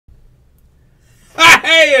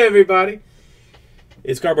Hey everybody,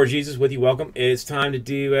 it's Cardboard Jesus with you. Welcome. It's time to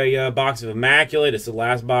do a box of Immaculate. It's the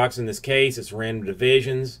last box in this case. It's random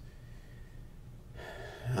divisions.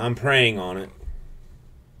 I'm praying on it.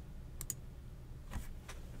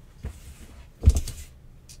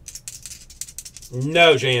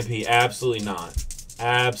 No, JMP, absolutely not.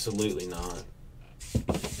 Absolutely not.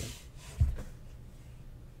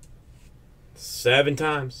 7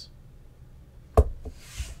 times.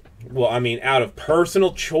 Well, I mean, out of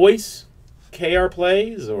personal choice, KR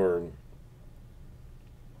plays, or...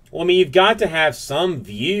 Well, I mean, you've got to have some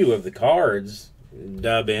view of the cards.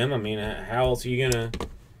 Dub him. I mean, how else are you gonna...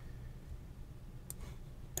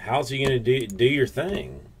 How else are you gonna do your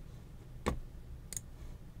thing?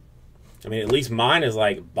 I mean, at least mine is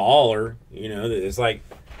like baller. You know, it's like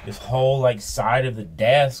this whole like side of the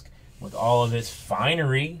desk with all of its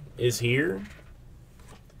finery is here.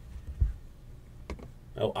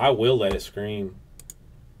 Oh, I will let it scream.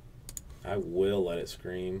 I will let it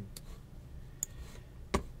scream.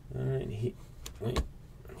 All right,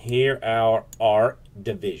 here are our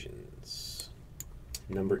divisions.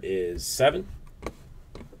 Number is 7.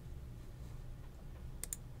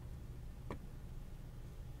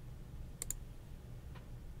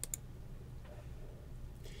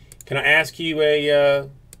 Can I ask you a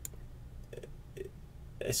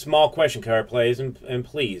small question, card plays, and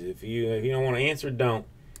please, if you don't want to answer, don't.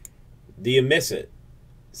 Do you miss it?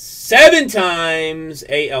 7 times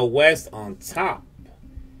AL West on top,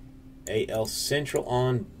 AL Central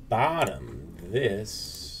on bottom.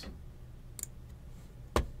 This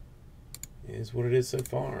is what it is so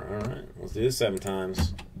far. All right, let's do this 7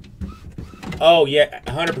 times. Oh yeah,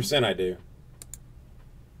 100% I do.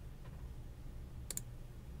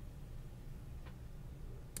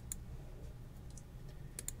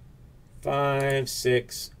 Five,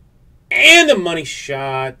 6, and the money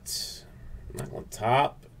shot. Not on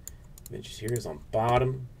top. Benches here is on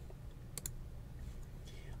bottom.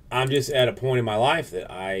 I'm just at a point in my life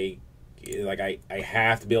that I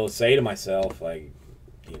have to be able to say to myself, like,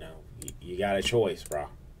 you know, you got a choice, bro.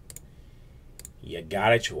 You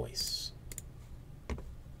got a choice.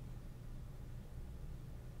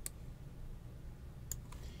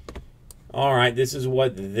 All right, this is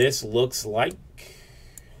what this looks like.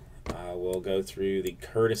 I will go through the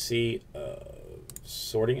courtesy of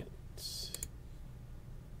sorting it.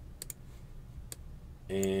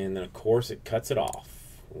 And then, of course, it cuts it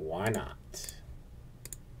off. Why not?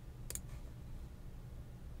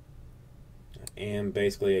 I am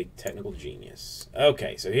basically a technical genius.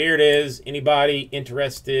 Okay, so here it is. Anybody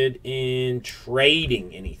interested in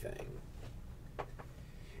trading anything?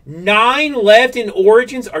 9 left in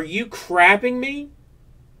Origins? Are you crapping me?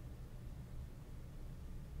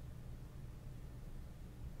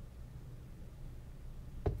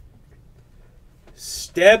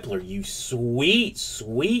 Stepler, you sweet,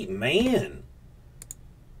 sweet man.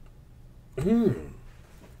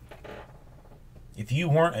 If you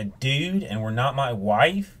weren't a dude and were not my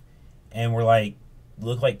wife and were like,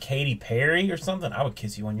 look like Katy Perry or something, I would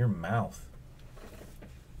kiss you on your mouth.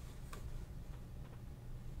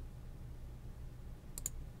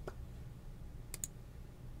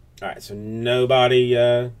 All right, so nobody,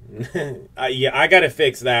 yeah, I got to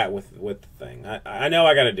fix that with the thing. I know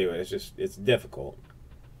I got to do it. It's just, it's difficult.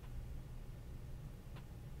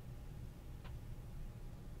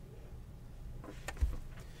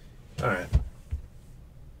 All right.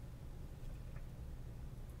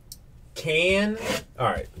 All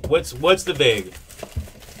right. What's the big?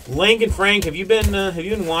 Link and Frank, have you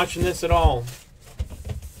been watching this at all?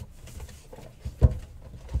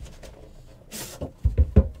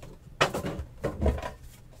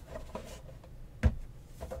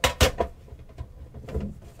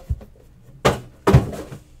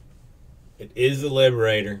 It is the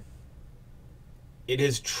Liberator. It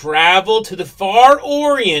has traveled to the far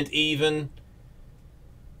Orient, even.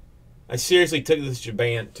 I seriously took this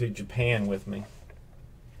to Japan with me.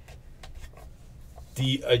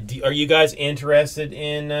 Are you guys interested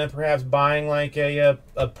in perhaps buying like a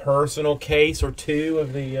personal case or 2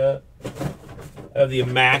 of the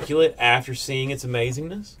Immaculate after seeing its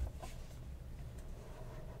amazingness?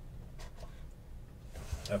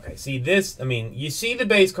 Okay, see this, I mean, you see the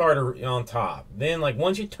base card on top. Then, like,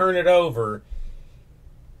 once you turn it over,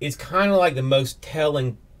 it's kind of like the most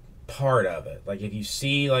telling part of it. Like, if you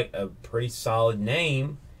see, like, a pretty solid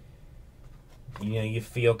name, you know, you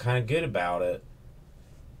feel kind of good about it.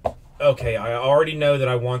 Okay, I already know that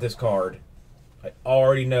I want this card. I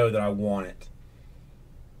already know that I want it.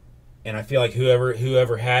 And I feel like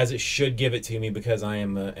whoever has it should give it to me because I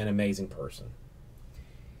am an amazing person.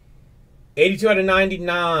 82 out of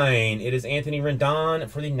 99. It is Anthony Rendon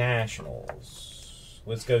for the Nationals.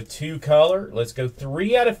 Let's go 2 color. Let's go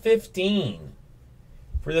 3 out of 15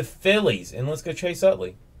 for the Phillies. And let's go Chase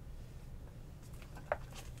Utley.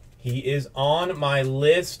 He is on my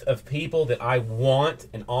list of people that I want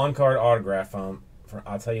an on-card autograph from.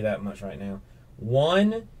 I'll tell you that much right now.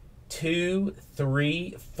 1, 2,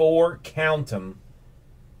 3, 4, count them.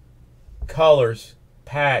 Colors.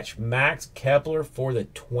 Patch. Max Kepler for the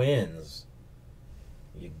Twins.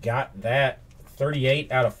 You got that.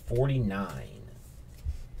 38 out of 49.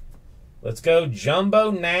 Let's go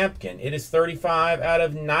Jumbo Napkin. It is 35 out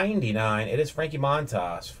of 99. It is Frankie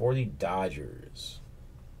Montas for the Dodgers.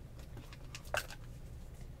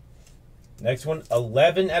 Next one,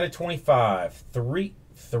 11 out of 25.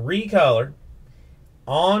 Three color.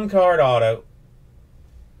 On-card auto.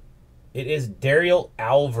 It is Dariel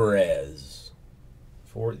Alvarez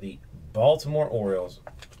for the Baltimore Orioles.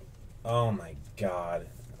 Oh my God.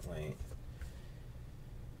 Wait.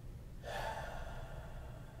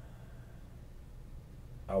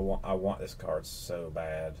 I want this card so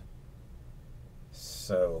bad.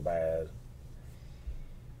 So bad.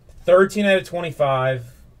 13 out of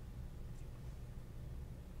 25.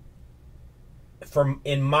 From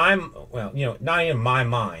in my, well, you know, not in my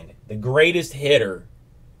mind, the greatest hitter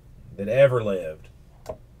that ever lived.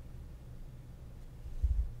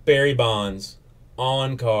 Barry Bonds,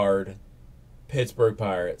 on card, Pittsburgh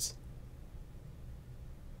Pirates.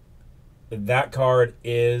 That card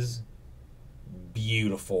is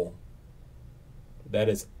beautiful. That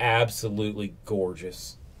is absolutely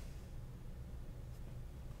gorgeous.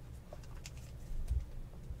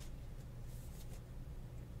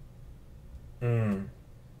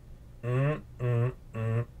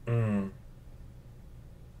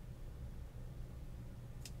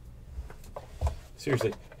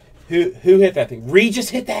 Seriously, who hit that thing? Regis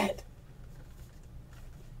hit that?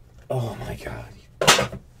 Oh my God, you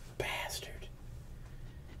bastard.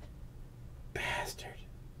 Bastard.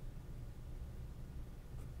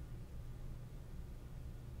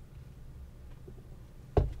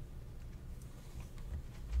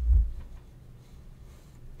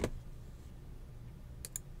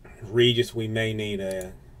 Regis, we may need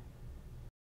a